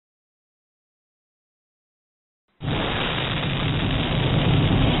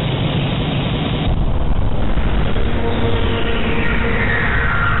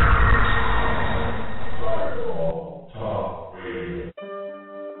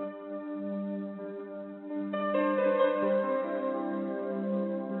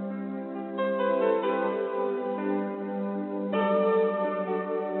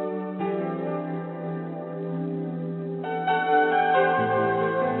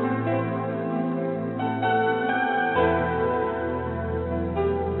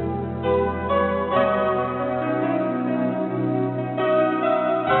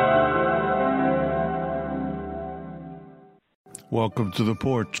Welcome to the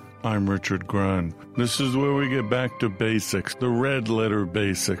Porch. I'm Richard Grun. This is where we get back to basics, the red letter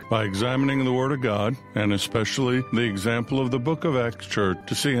basic, by examining the Word of God, and especially the example of the Book of Acts Church,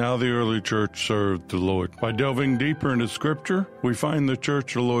 to see how the early church served the Lord. By delving deeper into Scripture, we find the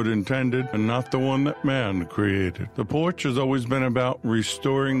church the Lord intended and not the one that man created. The Porch has always been about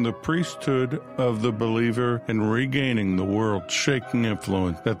restoring the priesthood of the believer and regaining the world-shaking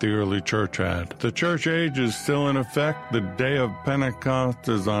influence that the early church had. The church age is still in effect. The day of Pentecost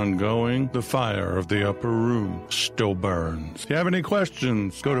is ongoing. The fire of the upper room still burns. If you have any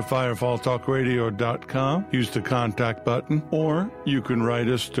questions, go to firefalltalkradio.com, use the contact button, or you can write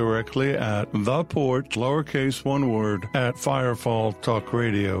us directly at the Porch, lowercase one word, at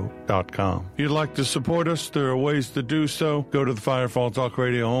firefalltalkradio.com. If you'd like to support us, there are ways to do so. Go to the Firefall Talk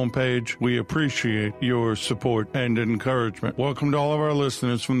Radio homepage. We appreciate your support and encouragement. Welcome to all of our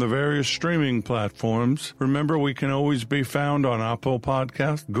listeners from the various streaming platforms. Remember, we can always be found on Apple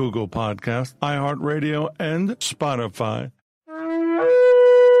Podcasts, Google Podcasts, iHeartRadio, and Spotify.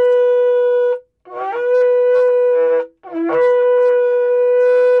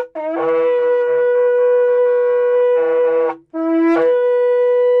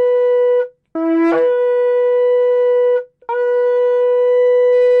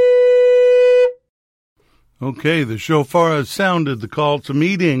 Okay, the shofar has sounded, the call to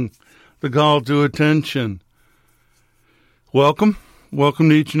meeting, the call to attention. Welcome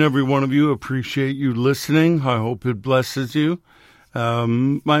to each and every one of you. Appreciate you listening. I hope it blesses you.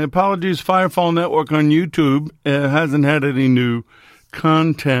 My apologies, Firefall Network on YouTube hasn't had any new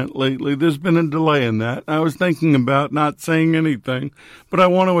content lately. There's been a delay in that. I was thinking about not saying anything, but I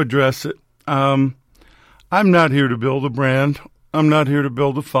want to address it. I'm not here to build a brand. I'm not here to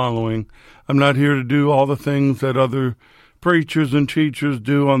build a following. I'm not here to do all the things that other preachers and teachers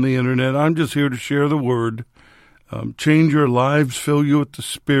do on the internet. I'm just here to share the word, change your lives, fill you with the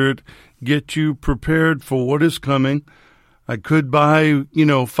Spirit, get you prepared for what is coming. I could buy,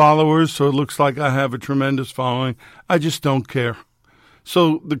 followers, so it looks like I have a tremendous following. I just don't care.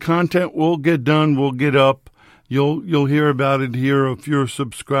 So the content will get done, will get up. You'll hear about it here. If you're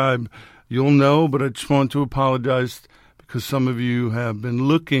subscribed, you'll know, but I just want to apologize because some of you have been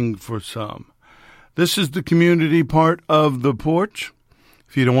looking for some. This is the community part of the Porch.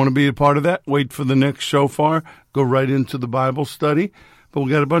 If you don't want to be a part of that, wait for the next shofar. Go right into the Bible study. But we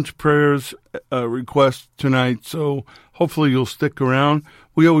got a bunch of prayers requests tonight, so hopefully you'll stick around.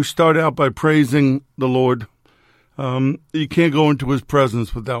 We always start out by praising the Lord. You can't go into his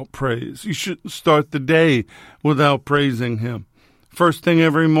presence without praise. You shouldn't start the day without praising him. First thing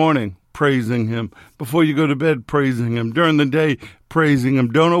every morning, praising him. Before you go to bed, praising him. During the day, praising him.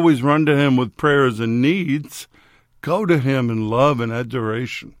 Don't always run to him with prayers and needs. Go to him in love and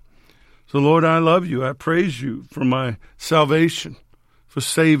adoration. So, Lord, I love you. I praise you for my salvation, for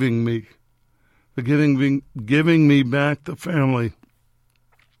saving me, for giving me back the family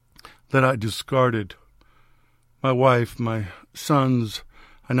that I discarded. My wife, my sons.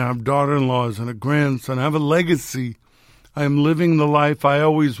 I now have daughter-in-laws and a grandson. I have a legacy. I am living the life I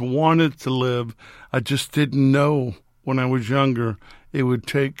always wanted to live. I just didn't know when I was younger it would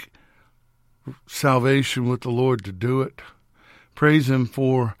take salvation with the Lord to do it. Praise him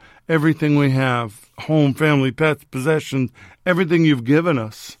for everything we have, home, family, pets, possessions, everything you've given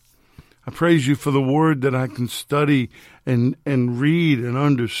us. I praise you for the word that I can study and read and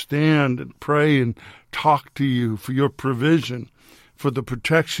understand and pray and talk to you, for your provision, for the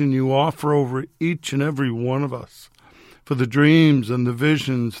protection you offer over each and every one of us, for the dreams and the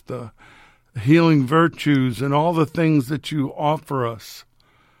visions, the healing virtues, and all the things that you offer us.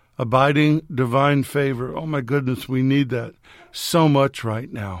 Abiding divine favor. Oh, my goodness, we need that so much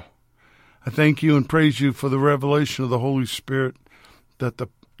right now. I thank you and praise you for the revelation of the Holy Spirit,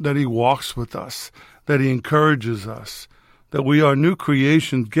 that he walks with us, that he encourages us, that we are new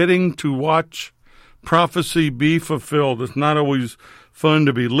creations, getting to watch prophecy be fulfilled. It's not always fun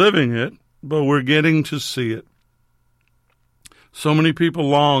to be living it, but we're getting to see it. So many people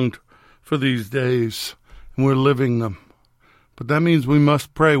longed for these days, and we're living them. But that means we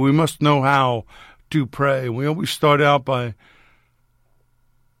must pray. We must know how to pray. We always start out by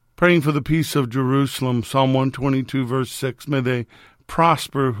praying for the peace of Jerusalem, Psalm 122, verse 6. May they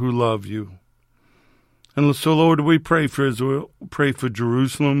prosper who love you. And so, Lord, we pray for Israel, pray for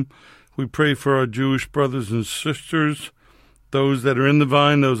Jerusalem. We pray for our Jewish brothers and sisters, those that are in the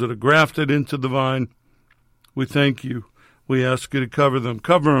vine, those that are grafted into the vine. We thank you. We ask you to cover them.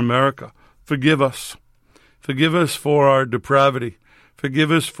 Cover America. Forgive us. Forgive us for our depravity.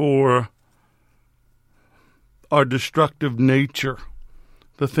 Forgive us for our destructive nature,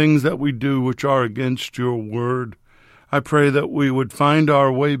 the things that we do which are against your word. I pray that we would find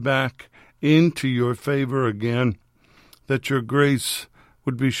our way back into your favor again, that your grace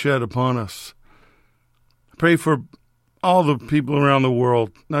would be shed upon us. I pray for all the people around the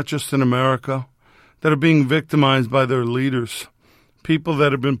world, not just in America, that are being victimized by their leaders, people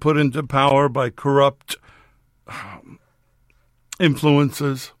that have been put into power by corrupt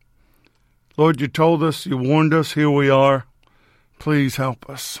influences. Lord, you told us, you warned us, here we are. Please help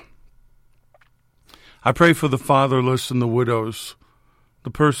us. I pray for the fatherless and the widows, the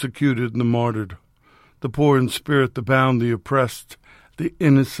persecuted and the martyred, the poor in spirit, the bound, the oppressed, the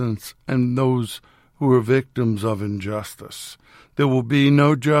innocents, and those who are victims of injustice. There will be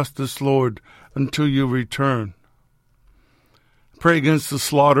no justice, Lord, until you return. Pray against the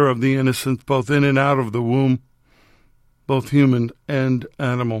slaughter of the innocents, both in and out of the womb, both human and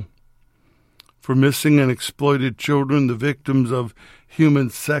animal. For missing and exploited children, the victims of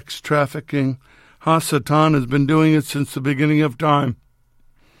human sex trafficking, Satan has been doing it since the beginning of time.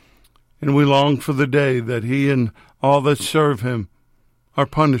 And we long for the day that he and all that serve him are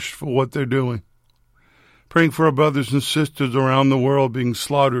punished for what they're doing. Praying for our brothers and sisters around the world being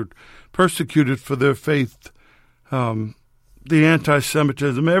slaughtered, persecuted for their faith, the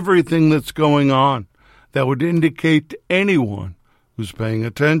anti-Semitism, everything that's going on that would indicate to anyone who's paying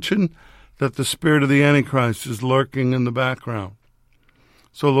attention that the spirit of the Antichrist is lurking in the background.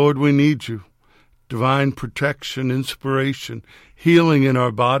 So, Lord, we need you. Divine protection, inspiration, healing in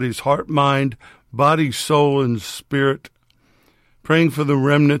our bodies, heart, mind, body, soul, and spirit. Praying for the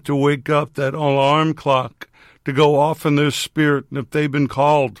remnant to wake up, that alarm clock to go off in their spirit, and if they've been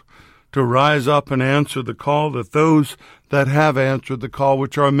called, to rise up and answer the call, that those that have answered the call,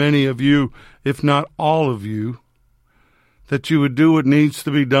 which are many of you, if not all of you, that you would do what needs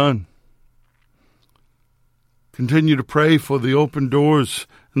to be done. Continue to pray for the open doors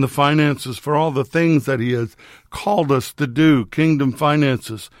and the finances, for all the things that he has called us to do, kingdom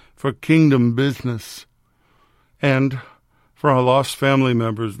finances, for kingdom business, and for our lost family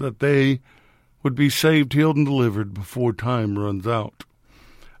members, that they would be saved, healed, and delivered before time runs out.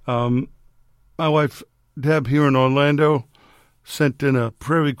 My wife, Deb, here in Orlando, sent in a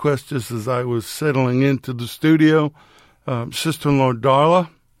prayer request just as I was settling into the studio. Sister-in-law Darla,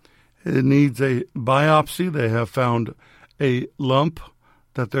 it needs a biopsy. They have found a lump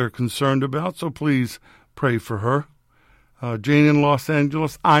that they're concerned about, so please pray for her. Jane in Los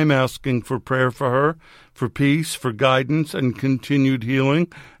Angeles, I'm asking for prayer for her, for peace, for guidance, and continued healing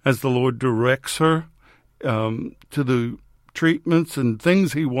as the Lord directs her to the treatments and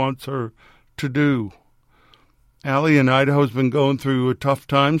things he wants her to do. Allie in Idaho has been going through a tough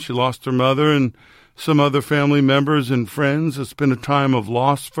time. She lost her mother and some other family members and friends. It's been a time of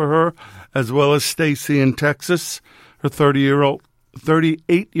loss for her, as well as Stacy in Texas, her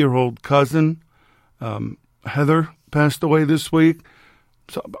 38-year-old cousin, Heather, passed away this week.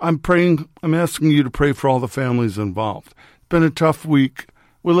 So I'm asking you to pray for all the families involved. It's been a tough week.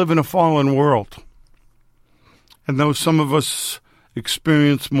 We live in a fallen world. And though some of us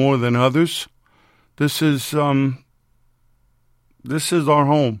experience more than others, this is our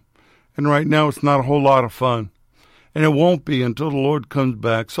home. And right now it's not a whole lot of fun. And it won't be until the Lord comes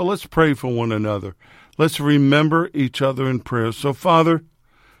back. So let's pray for one another. Let's remember each other in prayer. So, Father,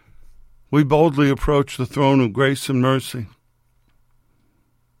 we boldly approach the throne of grace and mercy,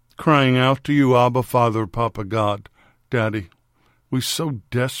 crying out to you, Abba, Father, Papa, God, Daddy. We so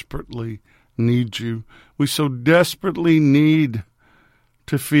desperately need you. We so desperately need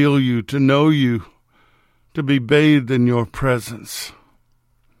to feel you, to know you, to be bathed in your presence.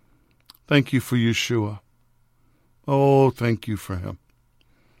 Thank you for Yeshua. Oh, thank you for him,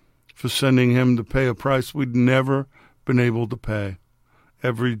 for sending him to pay a price we'd never been able to pay,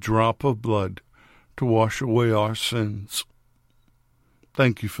 every drop of blood to wash away our sins.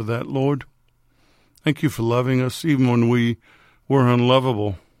 Thank you for that, Lord. Thank you for loving us even when we were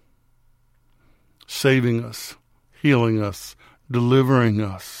unlovable, saving us, healing us, delivering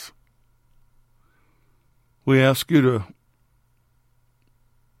us. We ask you to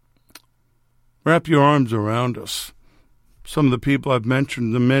wrap your arms around us. Some of the people I've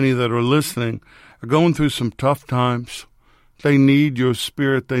mentioned, the many that are listening, are going through some tough times. They need your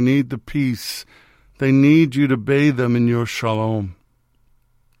spirit. They need the peace. They need you to bathe them in your shalom.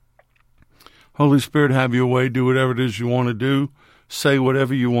 Holy Spirit, have your way. Do whatever it is you want to do. Say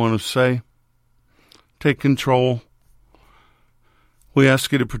whatever you want to say. Take control. We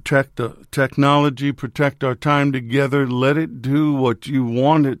ask you to protect the technology, protect our time together. Let it do what you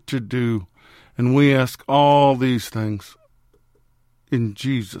want it to do. And we ask all these things in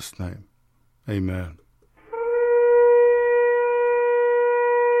Jesus' name. Amen.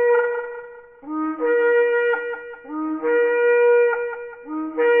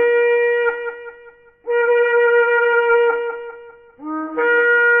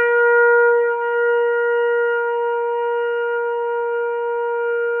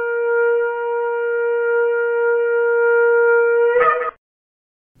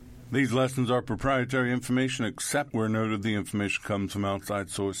 These lessons are proprietary information except where noted the information comes from outside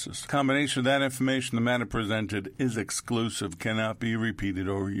sources. The combination of that information, the matter presented, is exclusive, cannot be repeated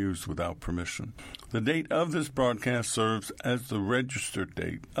or used without permission. The date of this broadcast serves as the registered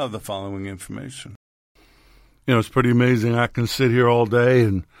date of the following information. You know, it's pretty amazing. I can sit here all day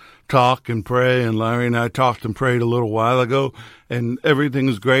and talk and pray, and Larry and I talked and prayed a little while ago, and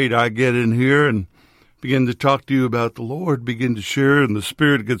everything's great. I get in here and begin to talk to you about the Lord, begin to share, and the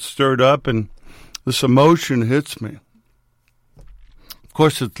Spirit gets stirred up, and this emotion hits me. Of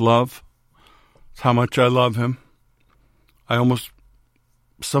course, it's love. It's how much I love Him.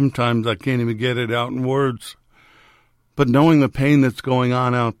 Sometimes I can't even get it out in words. But knowing the pain that's going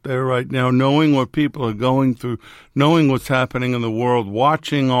on out there right now, knowing what people are going through, knowing what's happening in the world,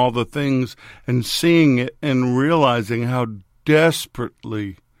 watching all the things and seeing it and realizing how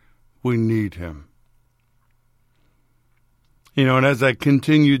desperately we need Him. You know, and as I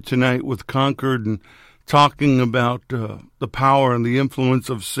continued tonight with Concord and talking about the power and the influence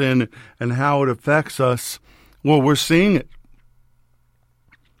of sin and how it affects us, well, we're seeing it.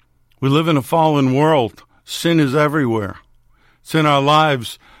 We live in a fallen world. Sin is everywhere. It's in our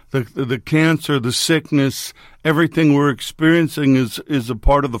lives. The cancer, the sickness, everything we're experiencing is a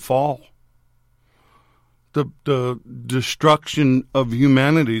part of the fall. The destruction of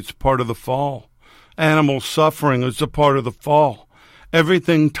humanity is part of the fall. Animal suffering is a part of the fall.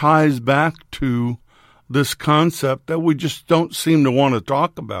 Everything ties back to this concept that we just don't seem to want to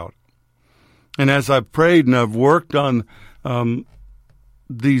talk about. And as I've prayed and I've worked on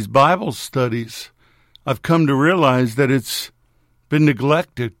these Bible studies, I've come to realize that it's been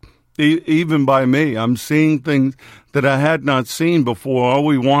neglected, even by me. I'm seeing things that I had not seen before. Oh,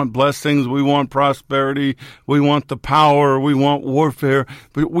 we want blessings, we want prosperity, we want the power, we want warfare,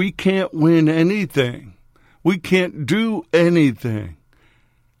 but we can't win anything. We can't do anything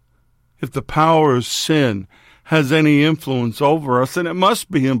if the power of sin has any influence over us, and it must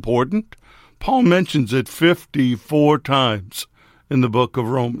be important. Paul mentions it 54 times in the book of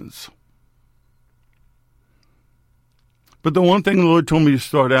Romans. But the one thing the Lord told me to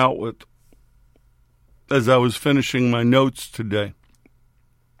start out with as I was finishing my notes today,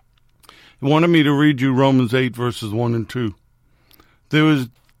 He wanted me to read you Romans 8, verses 1 and 2. There is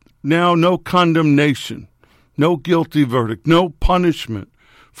now no condemnation, no guilty verdict, no punishment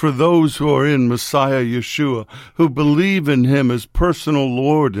for those who are in Messiah Yeshua, who believe in Him as personal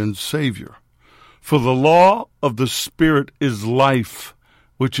Lord and Savior. For the law of the Spirit is life,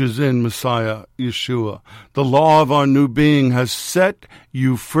 which is in Messiah Yeshua. The law of our new being has set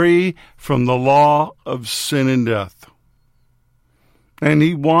you free from the law of sin and death. And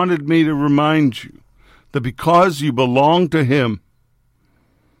He wanted me to remind you that because you belong to Him,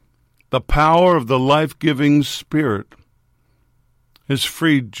 the power of the life-giving Spirit has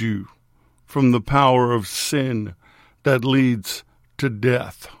freed you from the power of sin that leads to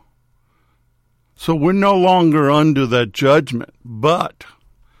death. So we're no longer under that judgment, but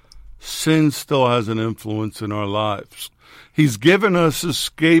sin still has an influence in our lives. He's given us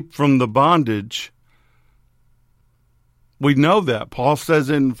escape from the bondage. We know that. Paul says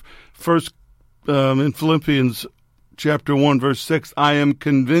in Philippians chapter 1, verse 6, I am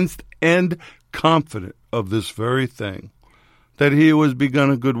convinced and confident of this very thing, that He who has begun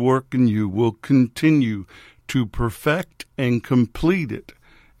a good work in you will continue to perfect and complete it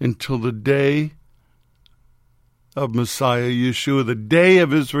until the day of Messiah Yeshua, the day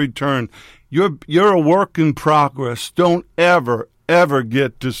of His return. You're a work in progress. Don't ever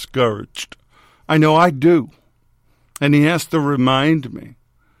get discouraged. I know I do. And He has to remind me.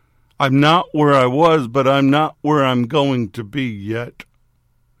 I'm not where I was, but I'm not where I'm going to be yet.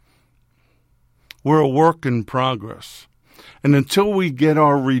 We're a work in progress. And until we get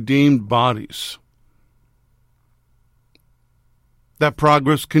our redeemed bodies, that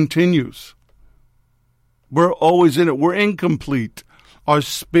progress continues. We're always in it. We're incomplete. Our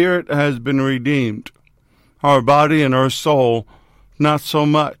spirit has been redeemed. Our body and our soul, not so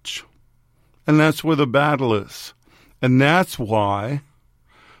much. And that's where the battle is. And that's why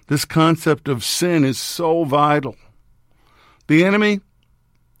this concept of sin is so vital. The enemy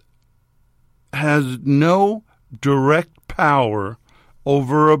has no direct power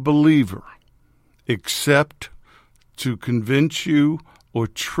over a believer except to convince you or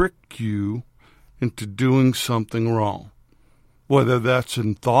trick you into doing something wrong. Whether that's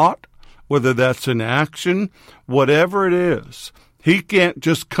in thought, whether that's in action, whatever it is, he can't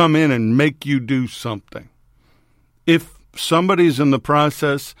just come in and make you do something. If somebody's in the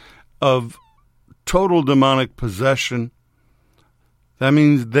process of total demonic possession, that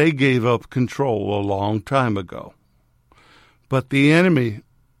means they gave up control a long time ago. But the enemy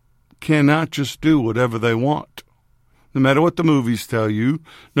cannot just do whatever they want. No matter what the movies tell you,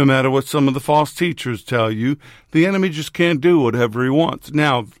 no matter what some of the false teachers tell you, the enemy just can't do whatever he wants.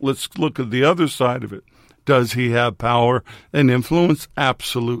 Now, let's look at the other side of it. Does he have power and influence?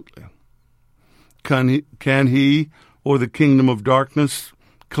 Absolutely. Can he or the kingdom of darkness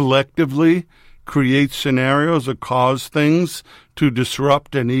collectively create scenarios or cause things to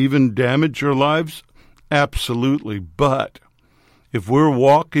disrupt and even damage your lives? Absolutely. But if we're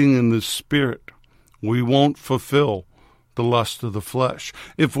walking in the Spirit, we won't fulfill the lust of the flesh.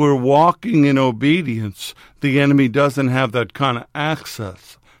 If we're walking in obedience, the enemy doesn't have that kind of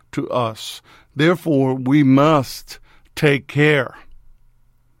access to us. Therefore, we must take care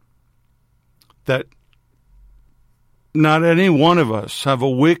that not any one of us have a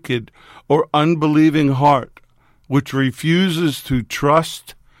wicked or unbelieving heart which refuses to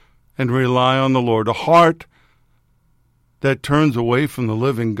trust and rely on the Lord, a heart that turns away from the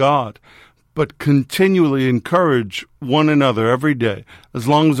living God, but continually encourage one another every day, as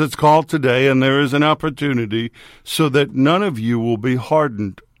long as it's called today and there is an opportunity, so that none of you will be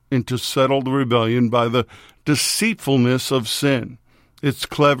hardened into settled rebellion by the deceitfulness of sin, its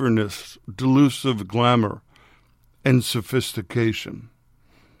cleverness, delusive glamour, and sophistication.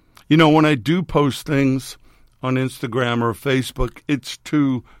 You know, when I do post things on Instagram or Facebook, it's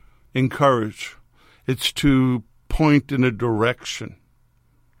to encourage. It's to point in a direction.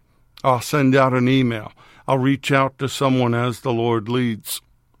 I'll send out an email. I'll reach out to someone as the Lord leads.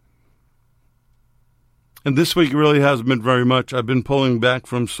 And this week really hasn't been very much. I've been pulling back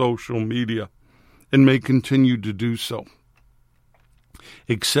from social media and may continue to do so,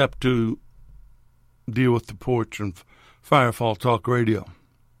 except to deal with the Porch and Firefall Talk Radio.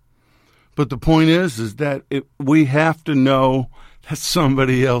 But the point is that we have to know that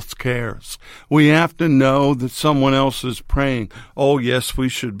somebody else cares. We have to know that someone else is praying. Oh, yes, we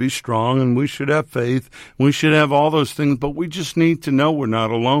should be strong and we should have faith. We should have all those things, but we just need to know we're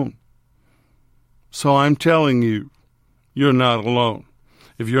not alone. So I'm telling you, you're not alone.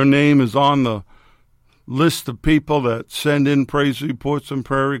 If your name is on the list of people that send in praise reports and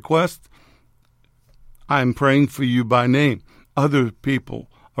prayer requests, I'm praying for you by name. Other people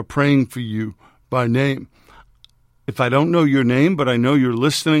are praying for you by name. If I don't know your name, but I know you're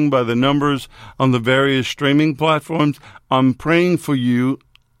listening by the numbers on the various streaming platforms, I'm praying for you,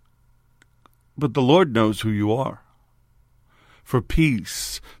 but the Lord knows who you are. For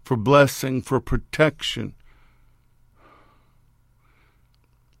peace, for blessing, for protection.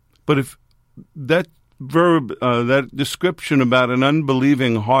 But if that verb, that description about an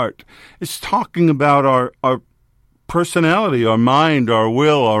unbelieving heart, is talking about our personality, our mind, our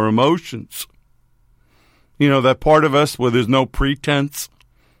will, our emotions. You know, that part of us where there's no pretense.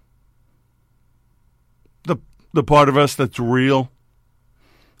 The part of us that's real.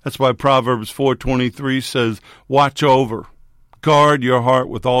 That's why Proverbs 4:23 says, watch over, guard your heart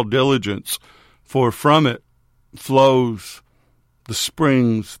with all diligence, for from it flows the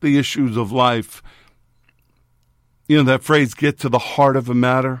springs, the issues of life. You know that phrase, get to the heart of a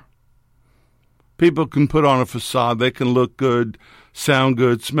matter? People can put on a facade. They can look good, sound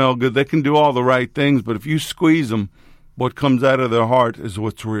good, smell good. They can do all the right things, but if you squeeze them, what comes out of their heart is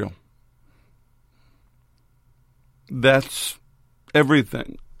what's real. That's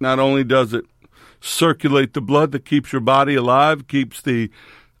everything. Not only does it circulate the blood that keeps your body alive, keeps the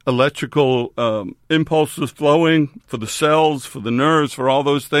electrical impulses flowing for the cells, for the nerves, for all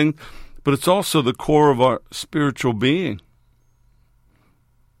those things, but it's also the core of our spiritual being.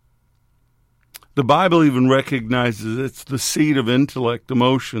 The Bible even recognizes it's the seat of intellect,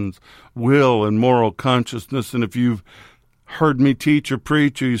 emotions, will, and moral consciousness. And if you've heard me teach or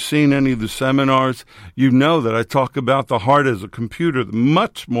preach, or you've seen any of the seminars, you know that I talk about the heart as a computer,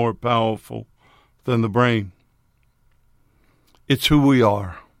 much more powerful than the brain. It's who we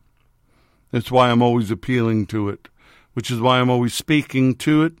are. That's why I'm always appealing to it, which is why I'm always speaking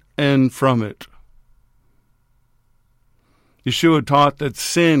to it and from it. Yeshua taught that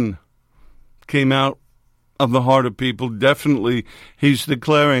sin came out of the heart of people. Definitely, he's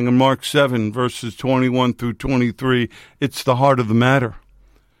declaring in Mark 7, verses 21 through 23, it's the heart of the matter.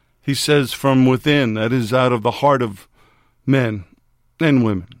 He says from within, that is out of the heart of men and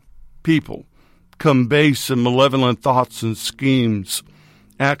women, people, come base and malevolent thoughts and schemes,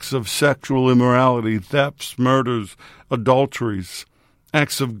 acts of sexual immorality, thefts, murders, adulteries,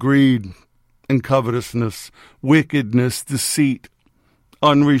 acts of greed and covetousness, wickedness, deceit,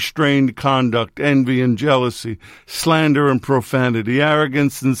 unrestrained conduct, envy and jealousy, slander and profanity,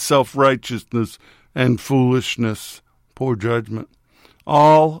 arrogance and self-righteousness, and foolishness, poor judgment.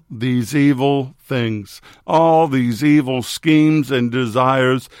 All these evil things, all these evil schemes and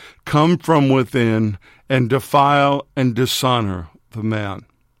desires come from within and defile and dishonor the man.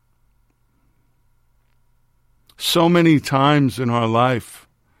 So many times in our life,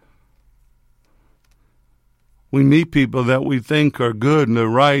 we meet people that we think are good and they're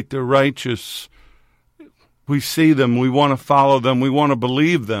right, they're righteous. We see them, we want to follow them, we want to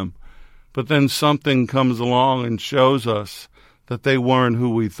believe them. But then something comes along and shows us that they weren't who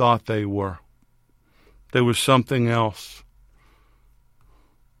we thought they were. They were something else.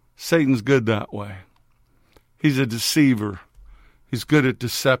 Satan's good that way. He's a deceiver. He's good at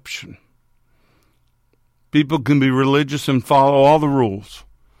deception. People can be religious and follow all the rules,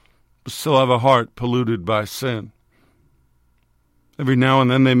 but still have a heart polluted by sin. Every now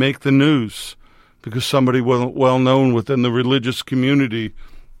and then they make the news because somebody well known within the religious community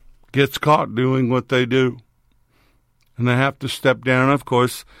gets caught doing what they do. And they have to step down. Of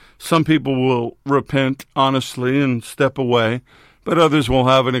course, some people will repent honestly and step away, but others will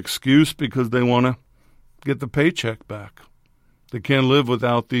have an excuse because they want to get the paycheck back. They can't live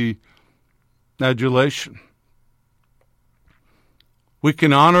without the adulation. We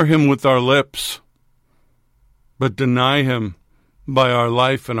can honor him with our lips, but deny him by our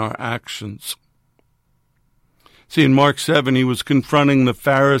life and our actions. See, in Mark 7, he was confronting the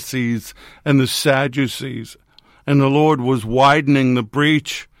Pharisees and the Sadducees, and the Lord was widening the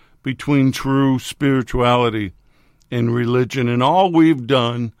breach between true spirituality and religion. And all we've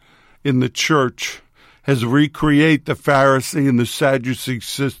done in the church has recreate the Pharisee and the Sadducee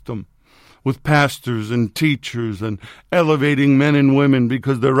system with pastors and teachers and elevating men and women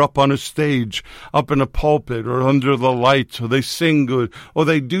because they're up on a stage, up in a pulpit or under the lights, or they sing good, or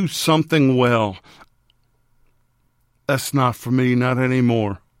they do something well. That's not for me, not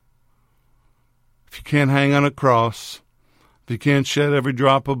anymore. If you can't hang on a cross, if you can't shed every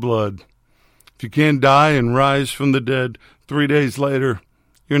drop of blood, if you can't die and rise from the dead 3 days later,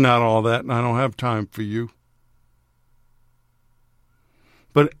 you're not all that, and I don't have time for you.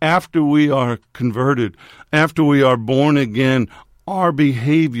 But after we are converted, after we are born again, our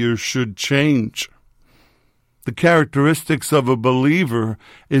behavior should change. The characteristics of a believer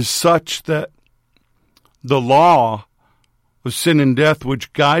is such that the law of sin and death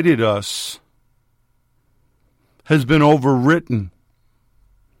which guided us has been overwritten.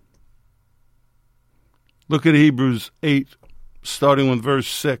 Look at Hebrews 8, starting with verse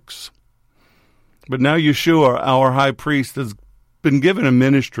 6. But now Yeshua, our high priest, has been given a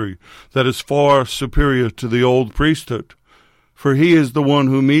ministry that is far superior to the old priesthood, for he is the one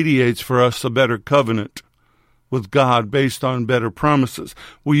who mediates for us a better covenant with God based on better promises.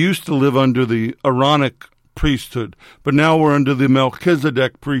 We used to live under the Aaronic priesthood, but now we're under the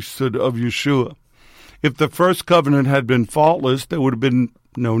Melchizedek priesthood of Yeshua. If the first covenant had been faultless, there would have been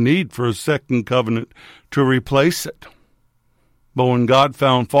no need for a second covenant to replace it. But when God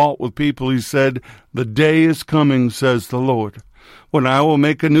found fault with people, he said, "The day is coming, says the Lord, when I will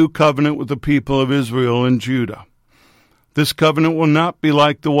make a new covenant with the people of Israel and Judah. This covenant will not be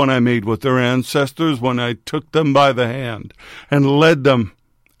like the one I made with their ancestors when I took them by the hand and led them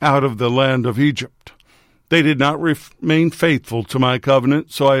out of the land of Egypt. They did not remain faithful to my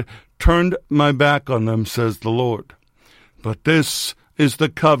covenant, so I turned my back on them, says the Lord. But this is the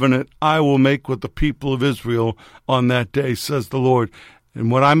covenant I will make with the people of Israel on that day, says the Lord." And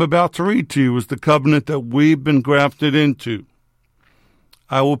what I'm about to read to you is the covenant that we've been grafted into.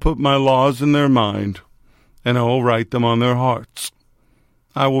 "I will put my laws in their mind, and I will write them on their hearts.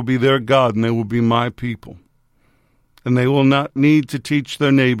 I will be their God, and they will be my people. And they will not need to teach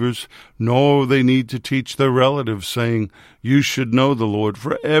their neighbors, nor will they need to teach their relatives, saying, 'You should know the Lord,'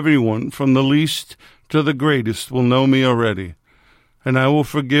 for everyone from the least to the greatest will know me already. And I will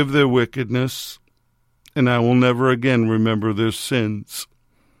forgive their wickedness, and I will never again remember their sins."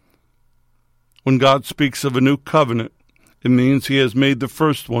 When God speaks of a new covenant, it means he has made the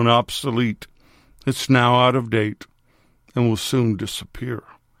first one obsolete. It's now out of date and will soon disappear.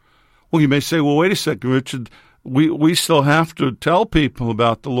 Well, you may say, well, wait a second, Richard. We still have to tell people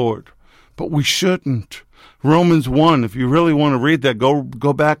about the Lord, but we shouldn't. Romans 1, if you really want to read that,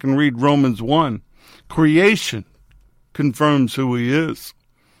 go back and read Romans 1. Creation confirms who he is.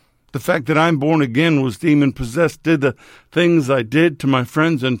 The fact that I'm born again, was demon-possessed, did the things I did to my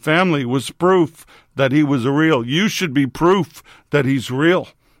friends and family was proof that he was real. You should be proof that he's real.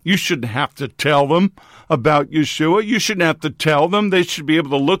 You shouldn't have to tell them about Yeshua. You shouldn't have to tell them. They should be able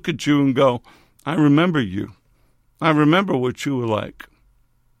to look at you and go, "I remember you. I remember what you were like."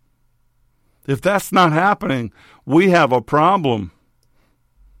 If that's not happening, we have a problem.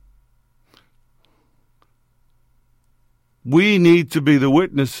 We need to be the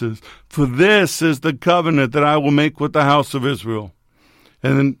witnesses. For this is the covenant that I will make with the house of Israel.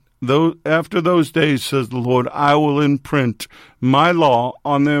 And then after those days, says the Lord, I will imprint my law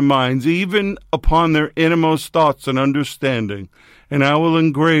on their minds, even upon their innermost thoughts and understanding, and I will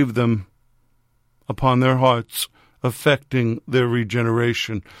engrave them upon their hearts, affecting their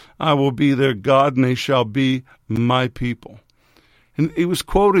regeneration. I will be their God, and they shall be my people. And he was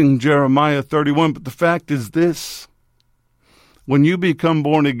quoting Jeremiah 31, but the fact is this. When you become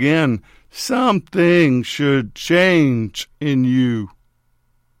born again, something should change in you.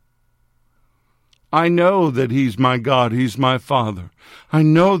 I know that he's my God, he's my Father. I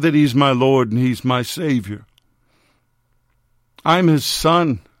know that he's my Lord and he's my Savior. I'm his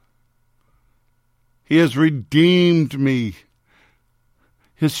son. He has redeemed me.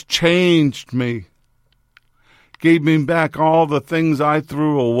 Has changed me. Gave me back all the things I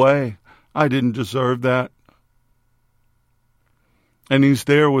threw away. I didn't deserve that. And he's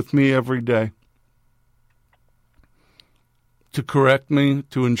there with me every day to correct me,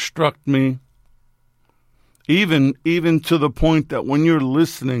 to instruct me, even to the point that when you're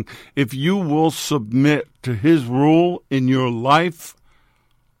listening, if you will submit to his rule in your life,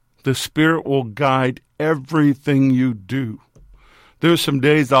 the Spirit will guide everything you do. There's some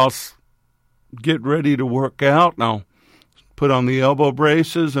days I'll get ready to work out, and I'll put on the elbow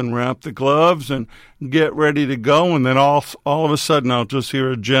braces and wrap the gloves and get ready to go, and then all of a sudden I'll just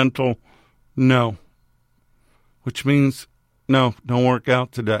hear a gentle no, which means no, don't work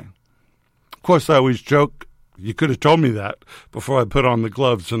out today. Of course, I always joke, you could have told me that before I put on the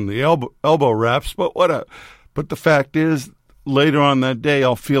gloves and the elbow wraps, but whatever. But the fact is, later on that day,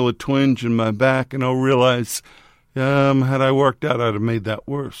 I'll feel a twinge in my back, and I'll realize, had I worked out, I'd have made that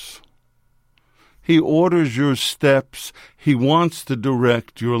worse. He orders your steps. He wants to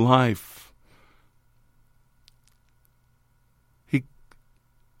direct your life. He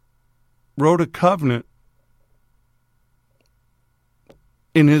wrote a covenant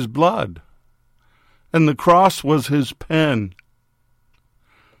in his blood, and the cross was his pen.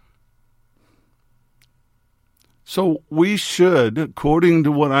 So we should, according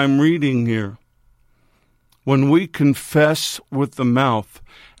to what I'm reading here, when we confess with the mouth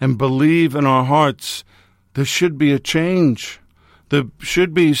and believe in our hearts, there should be a change. There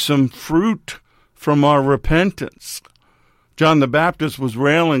should be some fruit from our repentance. John the Baptist was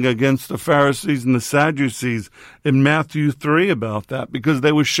railing against the Pharisees and the Sadducees in Matthew 3 about that, because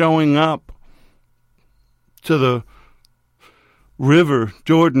they were showing up to the river,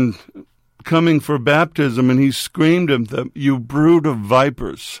 Jordan, coming for baptism, and he screamed at them, "You brood of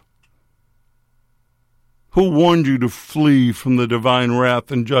vipers! Who warned you to flee from the divine wrath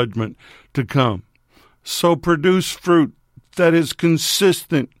and judgment to come? So produce fruit that is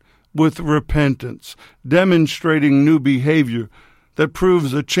consistent with repentance, demonstrating new behavior that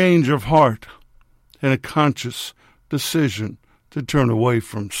proves a change of heart and a conscious decision to turn away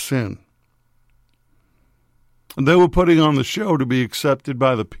from sin." And they were putting on the show to be accepted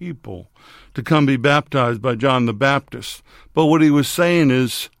by the people, to come be baptized by John the Baptist. But what he was saying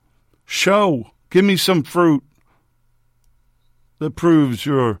is, give me some fruit that proves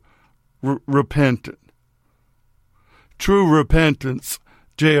you're repentant. True repentance,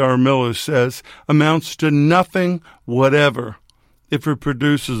 J.R. Miller says, amounts to nothing whatever if it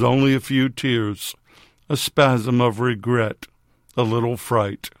produces only a few tears, a spasm of regret, a little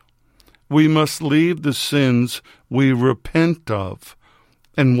fright. We must leave the sins we repent of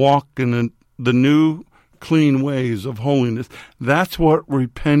and walk in the new, clean ways of holiness. That's what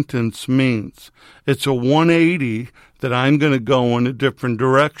repentance means. It's a 180 that I'm going to go in a different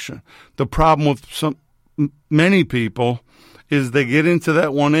direction. The problem with many people is they get into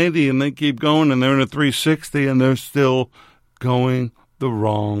that 180 and they keep going, and they're in a 360 and they're still going the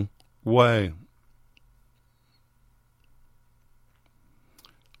wrong way.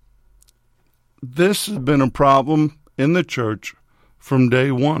 This has been a problem in the church from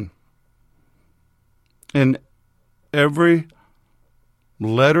day one. In every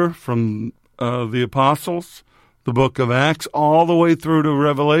letter from the apostles, the book of Acts, all the way through to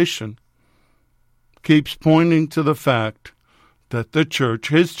Revelation, keeps pointing to the fact that the church,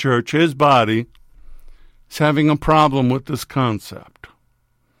 his body, is having a problem with this concept.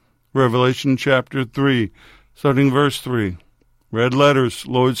 Revelation chapter 3, starting verse 3, red letters,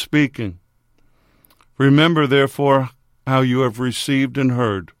 Lord speaking. Remember, therefore, how you have received and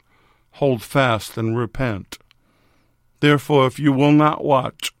heard. Hold fast and repent. Therefore, if you will not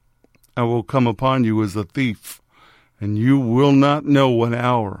watch, I will come upon you as a thief, and you will not know what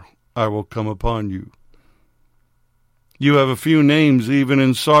hour I will come upon you. You have a few names even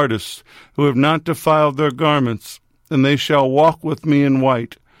in Sardis, who have not defiled their garments, and they shall walk with me in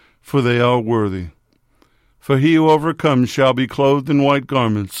white, for they are worthy. For he who overcomes shall be clothed in white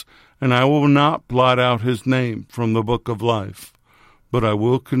garments, and I will not blot out his name from the book of life, but I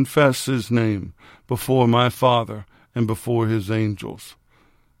will confess his name before my Father and before his angels.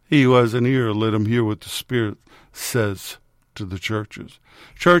 He who has an ear, let him hear what the Spirit says to the churches.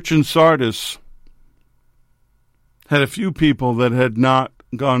 Church in Sardis had a few people that had not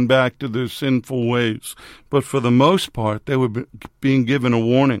gone back to their sinful ways, but for the most part, they were being given a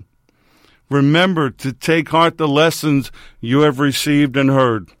warning. Remember to take heart the lessons you have received and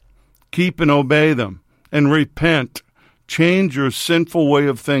heard. Keep and obey them, and repent. Change your sinful way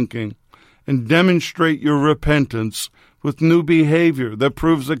of thinking, and demonstrate your repentance with new behavior that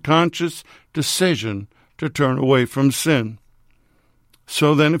proves a conscious decision to turn away from sin.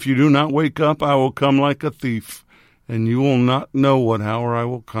 So then, if you do not wake up, I will come like a thief, and you will not know what hour I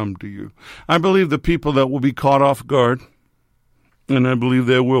will come to you. I believe the people that will be caught off guard, and I believe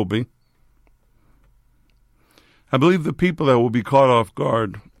there will be, I believe the people that will be caught off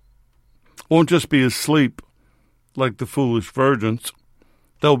guard won't just be asleep like the foolish virgins.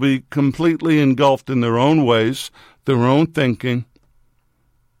 They'll be completely engulfed in their own ways, their own thinking,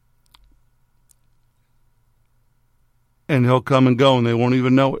 and he'll come and go and they won't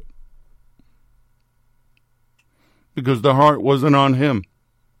even know it. Because their heart wasn't on him.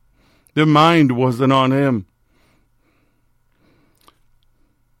 Their mind wasn't on him.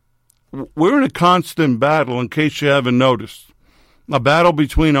 We're in a constant battle, in case you haven't noticed. A battle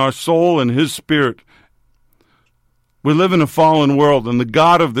between our soul and his spirit. We live in a fallen world, and the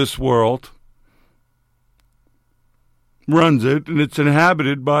God of this world runs it, and it's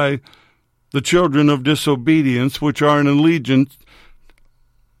inhabited by the children of disobedience, which are in allegiance.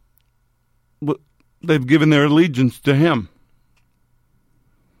 They've given their allegiance to him.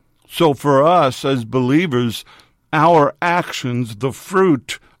 So for us as believers, our actions, the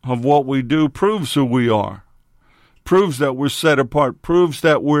fruit of what we do, proves who we are. Proves that we're set apart. Proves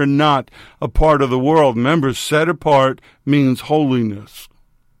that we're not a part of the world. Remember, set apart means holiness.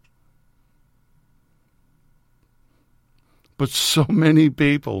 But so many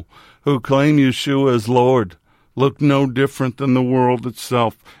people who claim Yeshua as Lord look no different than the world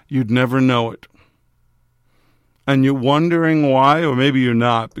itself. You'd never know it. And you're wondering why, or maybe you're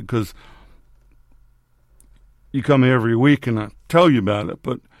not, because you come here every week and I tell you about it.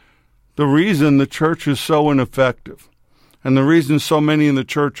 But the reason the church is so ineffective and the reason so many in the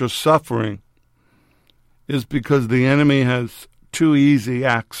church are suffering is because the enemy has too easy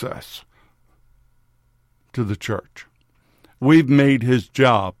access to the church. We've made his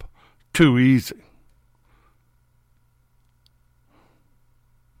job too easy.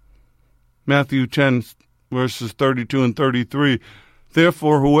 Matthew 10, verses 32 and 33,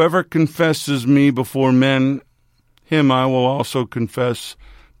 therefore, whoever confesses me before men, him I will also confess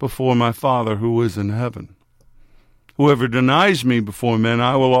before my Father who is in heaven. Whoever denies me before men,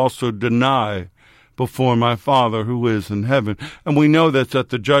 I will also deny before my Father who is in heaven. And we know that's at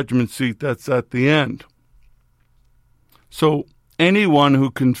the judgment seat, that's at the end. So anyone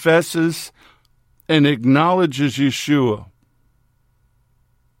who confesses and acknowledges Yeshua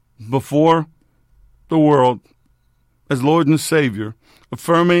before the world as Lord and Savior,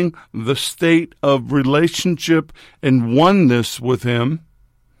 affirming the state of relationship and oneness with him,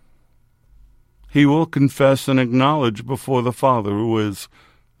 he will confess and acknowledge before the Father who is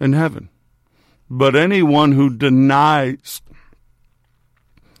in heaven. But anyone who denies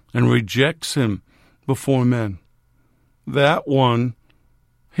and rejects him before men, that one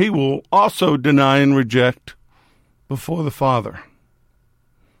he will also deny and reject before the Father.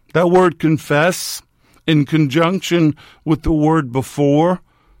 That word confess, in conjunction with the word before,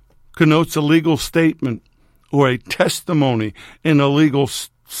 connotes a legal statement or a testimony in a legal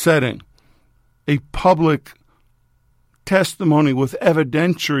setting. A public testimony with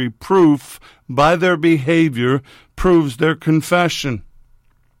evidentiary proof by their behavior proves their confession.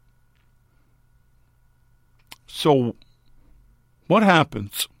 So, what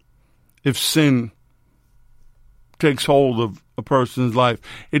happens if sin takes hold of a person's life?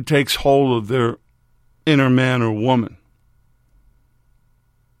 It takes hold of their inner man or woman.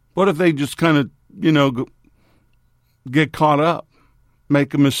 What if they just kind of, get caught up,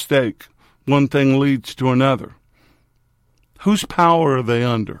 make a mistake? One thing leads to another. Whose power are they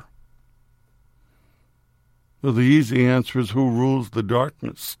under? Well, the easy answer is who rules the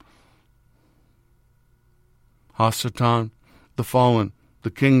darkness. Hasatan, the fallen,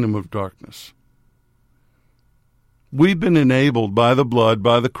 the kingdom of darkness. We've been enabled by the blood,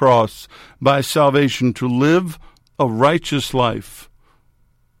 by the cross, by salvation to live a righteous life,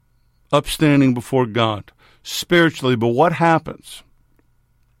 upstanding before God, spiritually. But what happens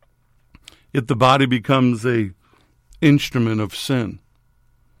if the body becomes a instrument of sin?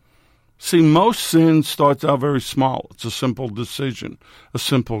 See, most sin starts out very small. It's a simple decision, a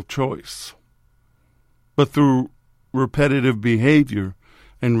simple choice. But through repetitive behavior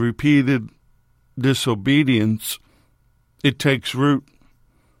and repeated disobedience, it takes root.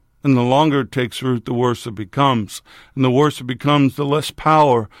 And the longer it takes root, the worse it becomes. And the worse it becomes, the less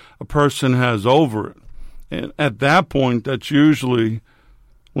power a person has over it. And at that point, that's usually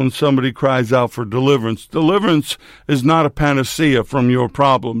when somebody cries out for deliverance. Deliverance is not a panacea from your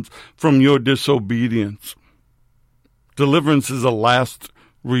problems, from your disobedience. Deliverance is a last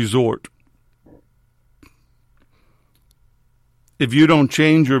resort. If you don't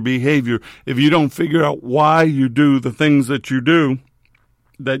change your behavior, if you don't figure out why you do the things that you do,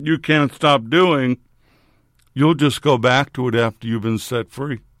 that you can't stop doing, you'll just go back to it after you've been set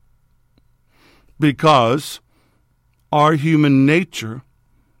free. Because our human nature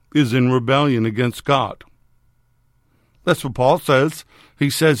is in rebellion against God. That's what Paul says. He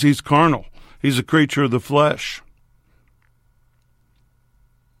says he's carnal. He's a creature of the flesh.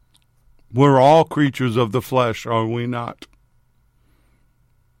 We're all creatures of the flesh, are we not?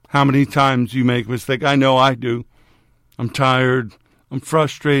 How many times you make a mistake? I know I do. I'm tired. I'm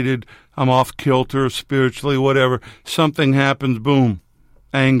frustrated. I'm off kilter spiritually, whatever. Something happens, boom.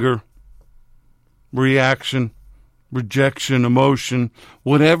 Anger, reaction, rejection, emotion,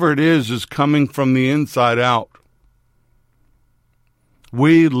 whatever it is coming from the inside out.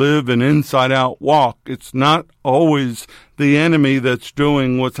 We live an inside-out walk. It's not always the enemy that's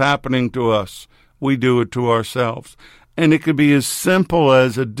doing what's happening to us. We do it to ourselves. And it could be as simple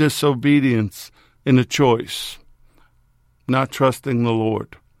as a disobedience in a choice, not trusting the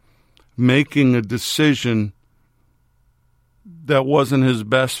Lord, making a decision that wasn't his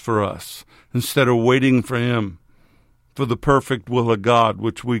best for us, instead of waiting for him, for the perfect will of God,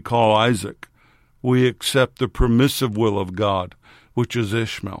 which we call Isaac. We accept the permissive will of God, which is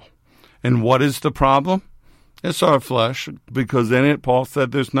Ishmael. And what is the problem? It's our flesh, because in it, Paul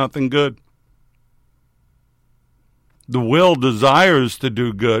said, there's nothing good. The will desires to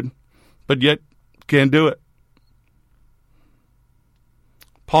do good, but yet can't do it.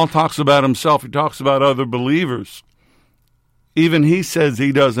 Paul talks about himself. He talks about other believers. Even he says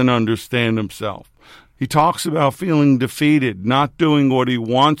he doesn't understand himself. He talks about feeling defeated, not doing what he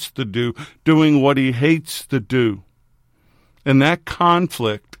wants to do, doing what he hates to do. And that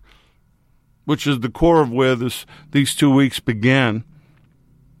conflict, which is the core of where these 2 weeks began,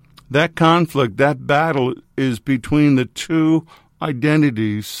 that conflict, that battle is between the two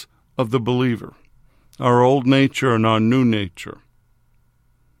identities of the believer, our old nature and our new nature.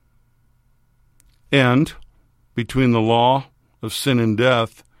 And between the law of sin and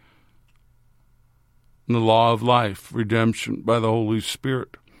death and the law of life, redemption by the Holy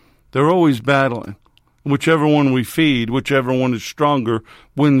Spirit. They're always battling. Whichever one we feed, whichever one is stronger,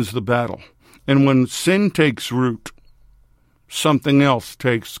 wins the battle. And when sin takes root, something else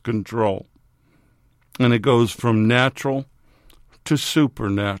takes control. And it goes from natural to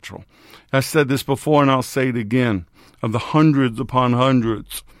supernatural. I said this before, and I'll say it again. Of the hundreds upon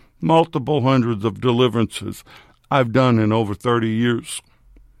hundreds, multiple hundreds of deliverances I've done in over 30 years,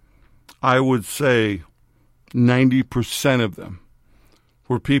 I would say 90% of them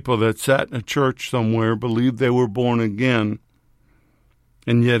were people that sat in a church somewhere, believed they were born again,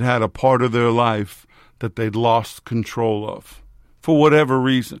 and yet had a part of their life that they'd lost control of. For whatever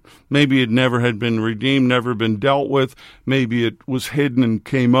reason. Maybe it never had been redeemed, never been dealt with. Maybe it was hidden and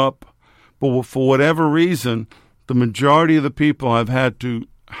came up. But for whatever reason, the majority of the people I've had to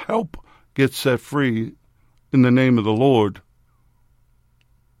help get set free in the name of the Lord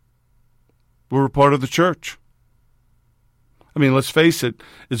were a part of the church. I mean, let's face it,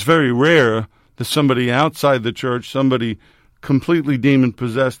 it's very rare that somebody outside the church, somebody completely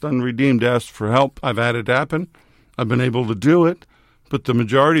demon-possessed, unredeemed, asks for help. I've had it happen. I've been able to do it. But the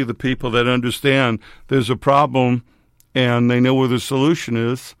majority of the people that understand there's a problem and they know where the solution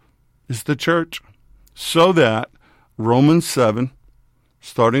is the church. So that Romans 7,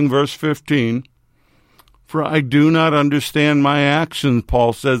 starting verse 15, for I do not understand my actions,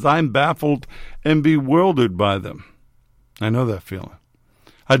 Paul says. I'm baffled and bewildered by them. I know that feeling.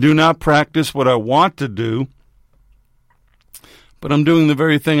 I do not practice what I want to do, but I'm doing the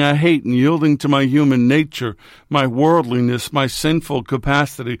very thing I hate and yielding to my human nature, my worldliness, my sinful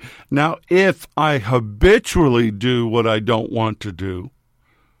capacity. Now, if I habitually do what I don't want to do,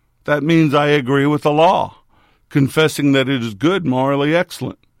 that means I agree with the law, confessing that it is good, morally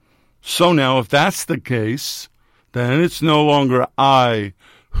excellent. So now, if that's the case, then it's no longer I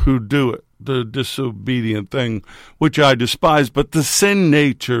who do it, the disobedient thing which I despise, but the sin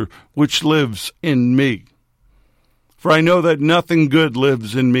nature which lives in me. For I know that nothing good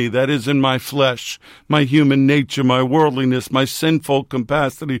lives in me, that is in my flesh, my human nature, my worldliness, my sinful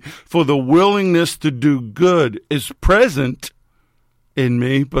capacity. For the willingness to do good is present in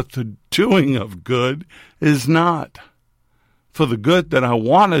me, but the doing of good is not. For the good that I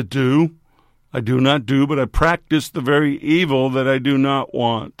want to do, I do not do, but I practice the very evil that I do not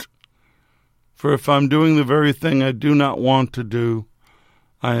want. For if I'm doing the very thing I do not want to do,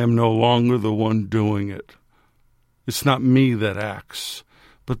 I am no longer the one doing it. It's not me that acts,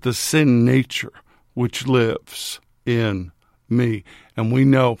 but the sin nature which lives in me. And we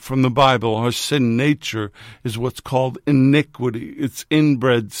know from the Bible our sin nature is what's called iniquity. It's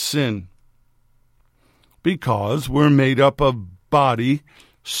inbred sin. Because we're made up of body,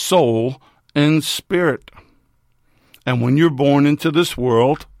 soul, and spirit. And when you're born into this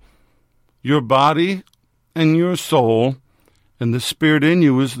world, your body and your soul and the spirit in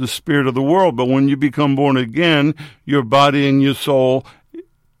you is the spirit of the world. But when you become born again, your body and your soul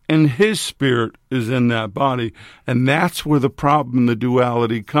and his spirit is in that body. And that's where the problem, the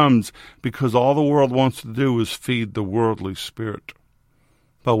duality comes, because all the world wants to do is feed the worldly spirit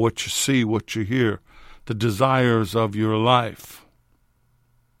by what you see, what you hear, the desires of your life,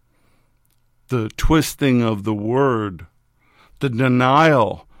 the twisting of the word, the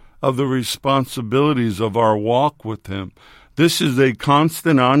denial of the responsibilities of our walk with him. This is a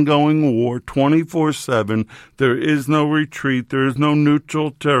constant ongoing war, 24/7. There is no retreat. There is no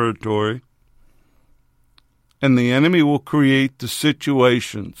neutral territory. And the enemy will create the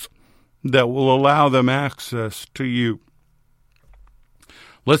situations that will allow them access to you.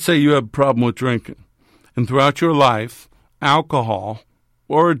 Let's say you have a problem with drinking, and throughout your life, alcohol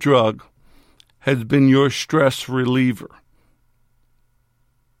or a drug has been your stress reliever.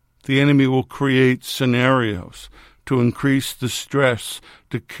 The enemy will create scenarios to increase the stress,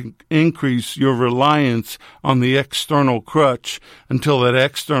 to increase your reliance on the external crutch until that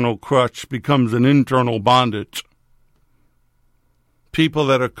external crutch becomes an internal bondage. People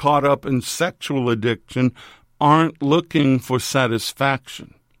that are caught up in sexual addiction aren't looking for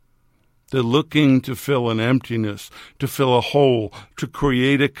satisfaction. They're looking to fill an emptiness, to fill a hole, to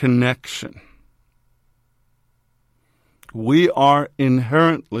create a connection. We are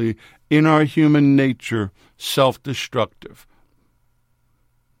inherently, in our human nature, self-destructive.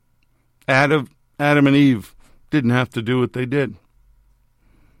 Adam and Eve didn't have to do what they did.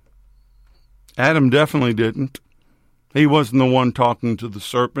 Adam definitely didn't. He wasn't the one talking to the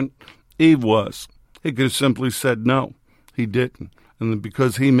serpent. Eve was. He could have simply said no. He didn't. And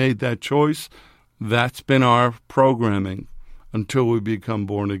because he made that choice, that's been our programming until we become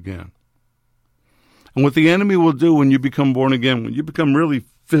born again. And what the enemy will do when you become born again, when you become really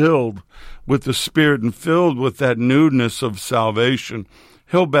filled with the Spirit and filled with that newness of salvation,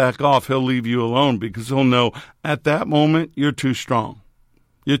 he'll back off. He'll leave you alone because he'll know at that moment you're too strong.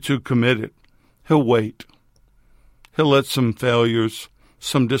 You're too committed. He'll wait. He'll let some failures,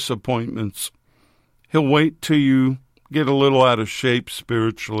 some disappointments. He'll wait till you get a little out of shape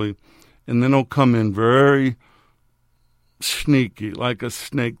spiritually, and then he'll come in very sneaky, like a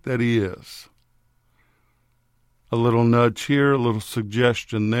snake that he is. A little nudge here, a little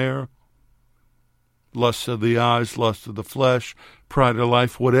suggestion there. Lust of the eyes, lust of the flesh, pride of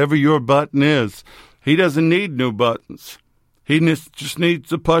life, whatever your button is. He doesn't need new buttons. He just needs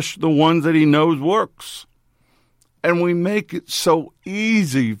to push the ones that he knows works. And we make it so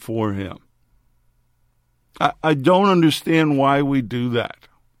easy for him. I don't understand why we do that.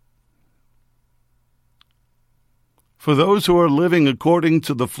 For those who are living according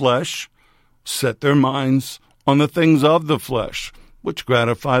to the flesh, set their minds on the things of the flesh, which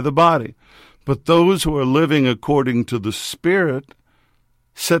gratify the body. But those who are living according to the Spirit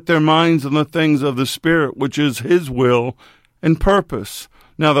set their minds on the things of the Spirit, which is his will and purpose.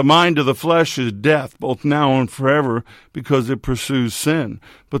 Now the mind of the flesh is death, both now and forever, because it pursues sin.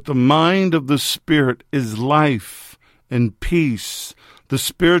 But the mind of the Spirit is life and peace, the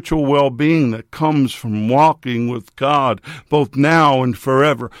spiritual well-being that comes from walking with God, both now and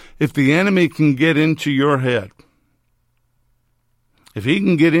forever. If the enemy can get into your head, if he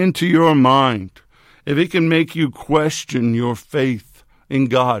can get into your mind, if he can make you question your faith in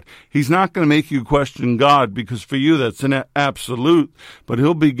God, he's not going to make you question God, because for you that's an absolute, but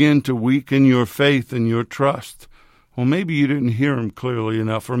he'll begin to weaken your faith and your trust. Well, maybe you didn't hear him clearly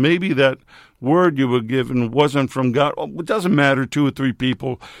enough, or maybe that word you were given wasn't from God. Well, it doesn't matter, 2 or 3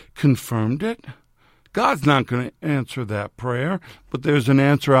 people confirmed it. God's not going to answer that prayer, but there's an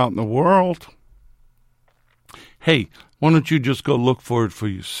answer out in the world. Hey, why don't you just go look for it for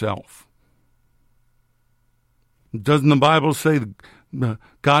yourself? Doesn't the Bible say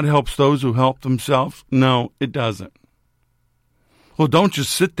God helps those who help themselves? No, it doesn't. Well, don't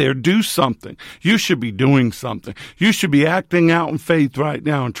just sit there. Do something. You should be doing something. You should be acting out in faith right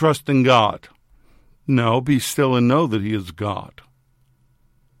now and trusting God. No, be still and know that He is God.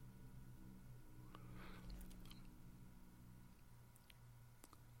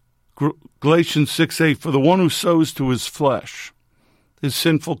 Galatians 6:8, for the one who sows to his flesh, his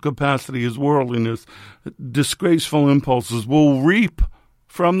sinful capacity, his worldliness, disgraceful impulses, will reap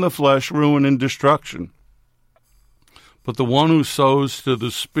from the flesh ruin and destruction. But the one who sows to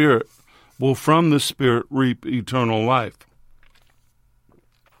the Spirit will from the Spirit reap eternal life.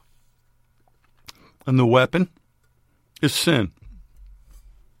 And the weapon is sin.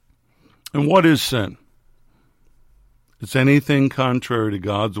 And what is sin? It's anything contrary to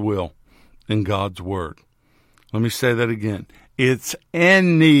God's will and God's word. Let me say that again. It's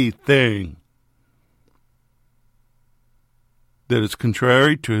anything that is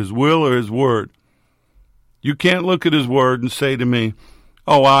contrary to His will or His word. You can't look at His word and say to me,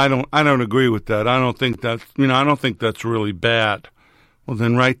 "Oh, I don't agree with that. I don't think that's really bad." Well,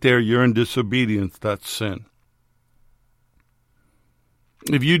 then right there you're in disobedience. That's sin.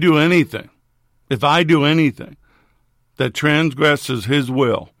 If I do anything that transgresses His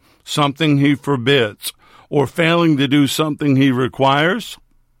will, something He forbids, or failing to do something He requires,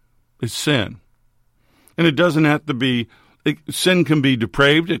 is sin. And it doesn't have to be, sin can be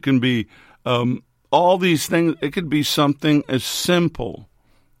depraved, it can be all these things. It could be something as simple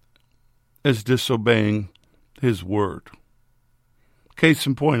as disobeying His word. Case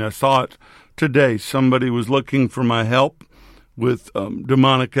in point, I saw it today. Somebody was looking for my help with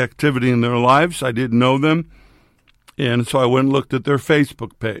demonic activity in their lives. I didn't know them. And so I went and looked at their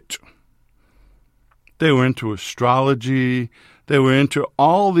Facebook page. They were into astrology. They were into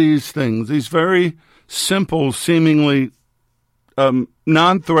all these things, these very simple, seemingly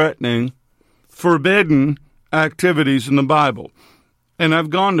non-threatening, forbidden activities in the Bible. And I've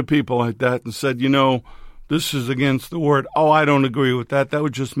gone to people like that and said, this is against the word. Oh, I don't agree with that. That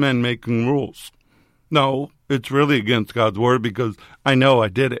was just men making rules. No, it's really against God's word because I know I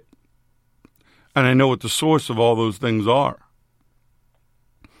did it. And I know what the source of all those things are.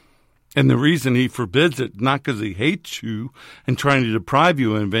 And the reason He forbids it, not because He hates you and trying to deprive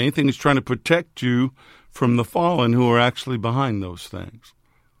you of anything, He's trying to protect you from the fallen who are actually behind those things.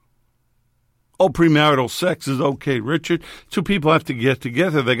 Oh, premarital sex is okay, Richard. Two people have to get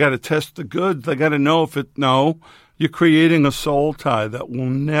together. They got to test the goods. They got to know no, you're creating a soul tie that will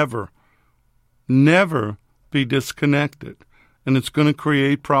never be disconnected. And it's going to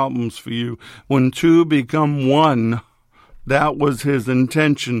create problems for you. When two become one, that was His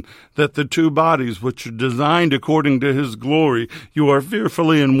intention, that the two bodies, which are designed according to His glory, you are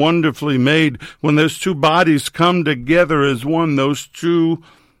fearfully and wonderfully made. When those two bodies come together as one, those two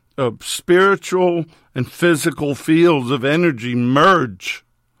spiritual and physical fields of energy merge.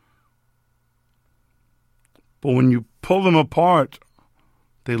 But when you pull them apart,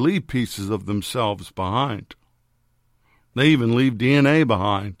 they leave pieces of themselves behind. They even leave DNA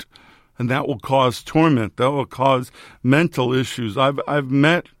behind, and that will cause torment. That will cause mental issues. I've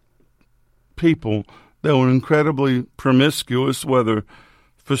met people that were incredibly promiscuous, whether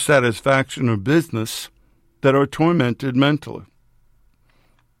for satisfaction or business, that are tormented mentally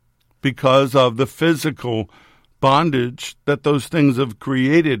because of the physical bondage that those things have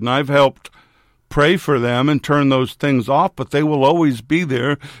created. And I've helped pray for them and turn those things off, but they will always be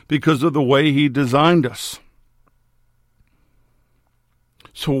there because of the way He designed us.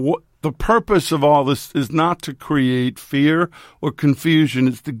 So the purpose of all this is not to create fear or confusion.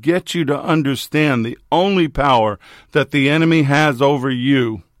 It's to get you to understand the only power that the enemy has over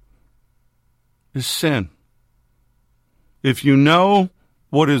you is sin. If you know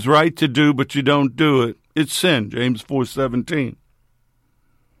what is right to do, but you don't do it, it's sin, James 4:17.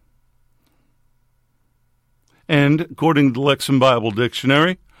 And according to the Lexham Bible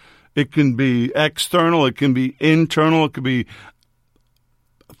Dictionary, it can be external, it can be internal, it can be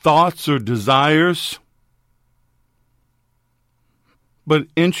thoughts or desires. But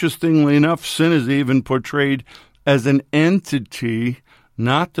interestingly enough, sin is even portrayed as an entity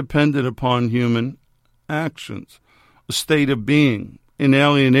not dependent upon human actions, a state of being, in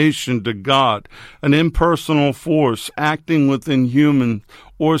alienation to God, an impersonal force acting within humans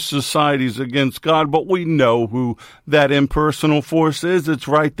or societies against God. But we know who that impersonal force is. It's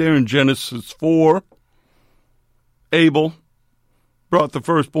right there in Genesis 4. Abel brought the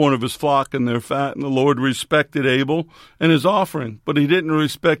firstborn of his flock and their fat, and the Lord respected Abel and his offering. But He didn't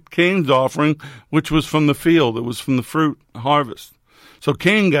respect Cain's offering, which was from the field. It was from the fruit harvest. So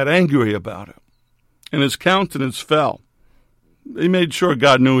Cain got angry about it. and his countenance fell. He made sure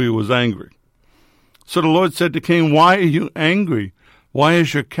God knew he was angry. So the Lord said to Cain, why are you angry? Why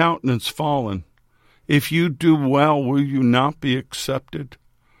is your countenance fallen? If you do well, will you not be accepted?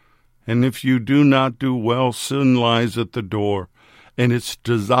 And if you do not do well, sin lies at the door, and its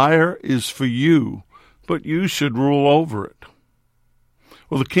desire is for you, but you should rule over it.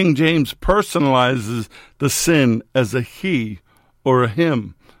 Well, the King James personalizes the sin as a he or a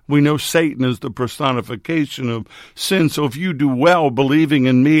him. We know Satan is the personification of sin. So if you do well, believing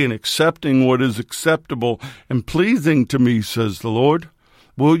in me and accepting what is acceptable and pleasing to me, says the Lord,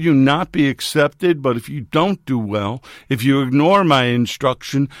 will you not be accepted? But if you don't do well, if you ignore my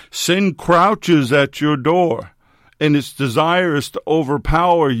instruction, sin crouches at your door, and its desire is to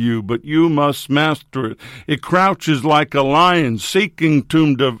overpower you, but you must master it. It crouches like a lion, seeking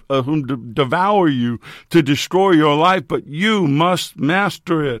whom to devour you, to destroy your life, but you must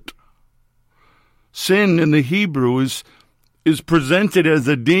master it. Sin in the Hebrew is presented as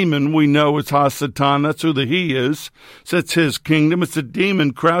a demon. We know it's Hasatan. That's who the he is. So it's his kingdom. It's a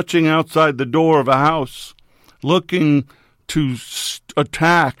demon crouching outside the door of a house, looking to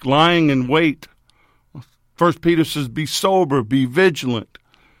attack, lying in wait. First Peter says, be sober, be vigilant,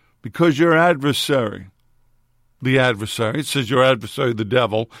 because your adversary, it says your adversary, the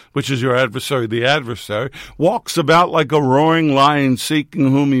devil, which is your adversary, the adversary, walks about like a roaring lion seeking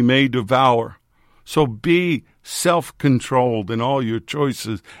whom he may devour. So be self-controlled in all your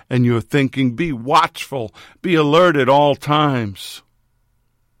choices and your thinking. Be watchful, be alert at all times.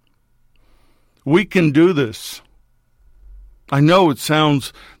 We can do this. I know it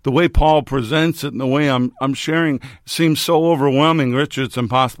sounds, the way Paul presents it and the way I'm sharing seems so overwhelming. Richard, it's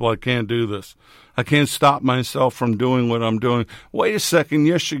impossible. I can't do this. I can't stop myself from doing what I'm doing. Wait a second.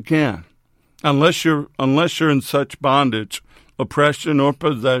 Yes, you can. Unless you're in such bondage, oppression, or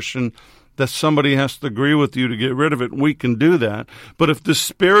possession that somebody has to agree with you to get rid of it, we can do that. But if the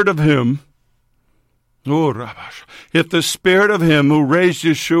Spirit of Him who raised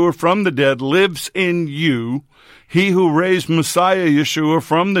Yeshua from the dead lives in you, He who raised Messiah Yeshua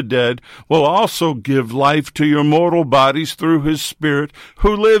from the dead will also give life to your mortal bodies through His Spirit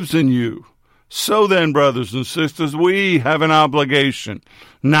who lives in you. So then, brothers and sisters, we have an obligation,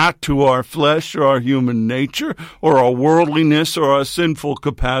 not to our flesh or our human nature or our worldliness or our sinful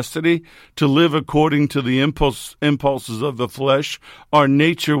capacity to live according to the impulses of the flesh, our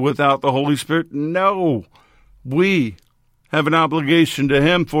nature without the Holy Spirit. No, we have an obligation to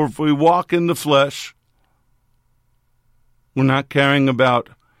Him, for if we walk in the flesh, we're not caring about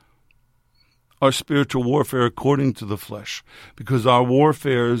our spiritual warfare according to the flesh, because our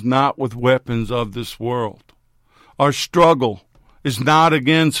warfare is not with weapons of this world. Our struggle is not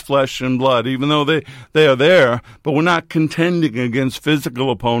against flesh and blood, even though they are there, but we're not contending against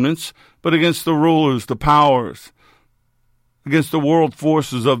physical opponents, but against the rulers, the powers, against the world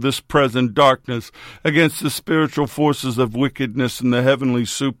forces of this present darkness, against the spiritual forces of wickedness in the heavenly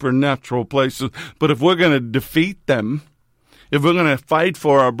supernatural places. But if we're going to defeat them, if we're going to fight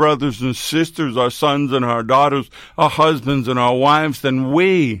for our brothers and sisters, our sons and our daughters, our husbands and our wives, then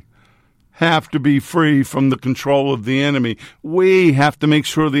we have to be free from the control of the enemy. We have to make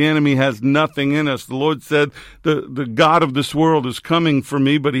sure the enemy has nothing in us. The Lord said, the God of this world is coming for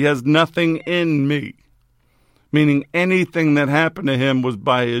me, but He has nothing in me. Meaning anything that happened to Him was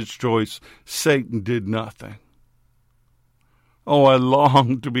by His choice. Satan did nothing. Oh, I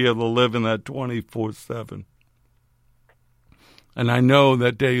long to be able to live in that 24/7. And I know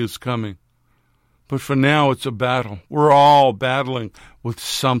that day is coming. But for now, it's a battle. We're all battling with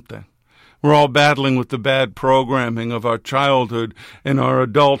something. We're all battling with the bad programming of our childhood and our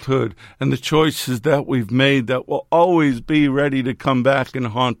adulthood and the choices that we've made that will always be ready to come back and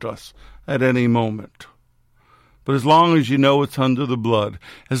haunt us at any moment. But as long as you know it's under the blood,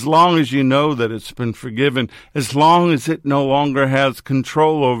 as long as you know that it's been forgiven, as long as it no longer has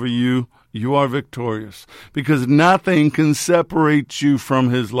control over you, you are victorious, because nothing can separate you from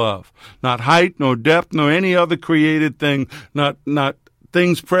His love. Not height, nor depth, nor any other created thing, not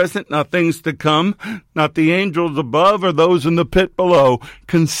things present, not things to come, not the angels above or those in the pit below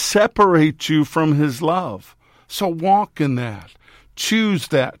can separate you from His love. So walk in that. Choose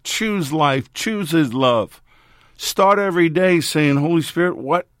that. Choose life. Choose His love. Start every day saying, Holy Spirit,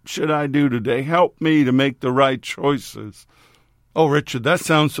 what should I do today? Help me to make the right choices. Oh, Richard, that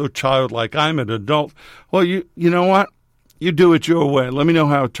sounds so childlike. I'm an adult. Well, you know what? You do it your way. Let me know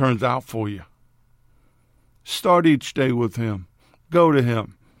how it turns out for you. Start each day with Him. Go to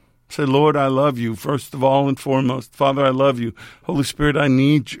Him. Say, Lord, I love you, first of all and foremost. Father, I love you. Holy Spirit, I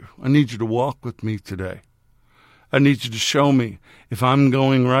need you. I need you to walk with me today. I need you to show me. If I'm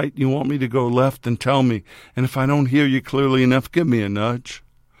going right, you want me to go left, and tell me. And if I don't hear you clearly enough, give me a nudge.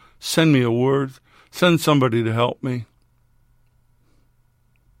 Send me a word. Send somebody to help me.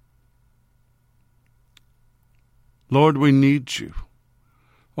 Lord, we need you.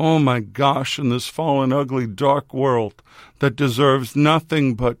 Oh my gosh, in this fallen, ugly, dark world that deserves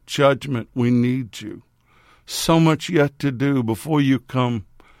nothing but judgment, we need you. So much yet to do before you come.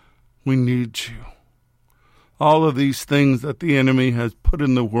 We need you. All of these things that the enemy has put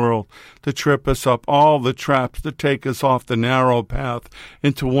in the world to trip us up, all the traps to take us off the narrow path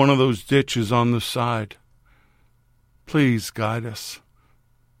into one of those ditches on the side. Please guide us.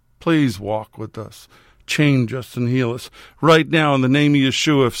 Please walk with us. Change us and heal us. Right now, in the name of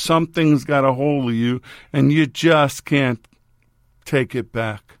Yeshua, if something's got a hold of you and you just can't take it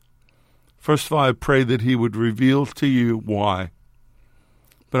back, first of all, I pray that he would reveal to you why.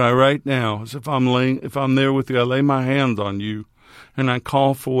 But right now, as if I'm there with you, I lay my hands on you and I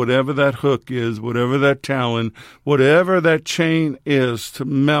call for whatever that hook is, whatever that talon, whatever that chain is, to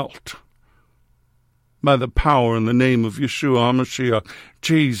melt by the power in the name of Yeshua HaMashiach,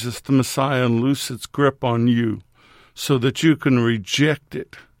 Jesus the Messiah, and loose its grip on you so that you can reject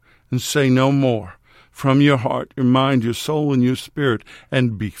it and say no more from your heart, your mind, your soul, and your spirit,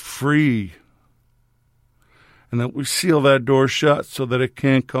 and be free. And that we seal that door shut so that it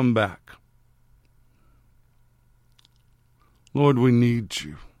can't come back. Lord, we need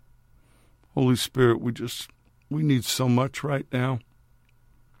you. Holy Spirit, we need so much right now.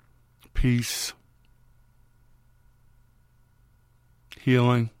 Peace.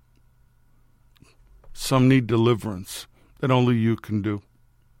 Healing. Some need deliverance that only you can do.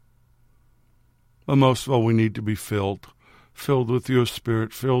 But most of all, we need to be filled with your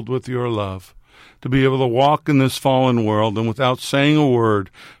spirit, filled with your love, to be able to walk in this fallen world, and without saying a word,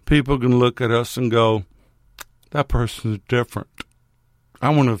 people can look at us and go, that person is different. I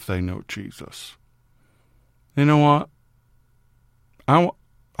wonder if they know Jesus. You know what?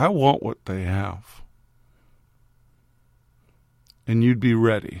 I want what they have. And you'd be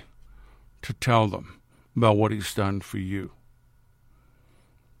ready to tell them about what he's done for you.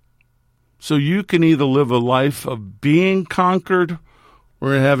 So you can either live a life of being conquered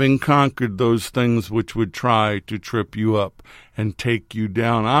or having conquered those things which would try to trip you up and take you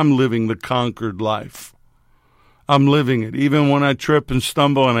down. I'm living the conquered life. I'm living it. Even when I trip and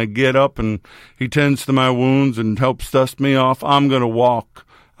stumble and I get up and he tends to my wounds and helps dust me off, I'm going to walk.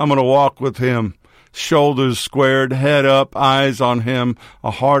 I'm going to walk with him. Shoulders squared, head up, eyes on him,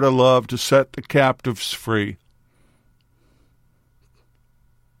 a heart of love to set the captives free.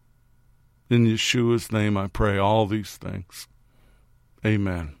 In Yeshua's name I pray all these things.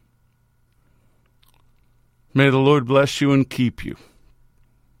 Amen. May the Lord bless you and keep you.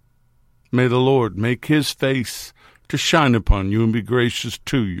 May the Lord make his face to shine upon you and be gracious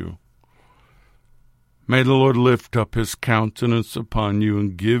to you. May the Lord lift up his countenance upon you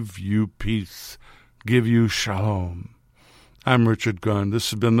and give you peace. Give you shalom. I'm Richard Gunn.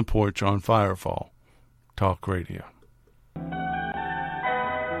 This has been The Porch on Firefall Talk Radio.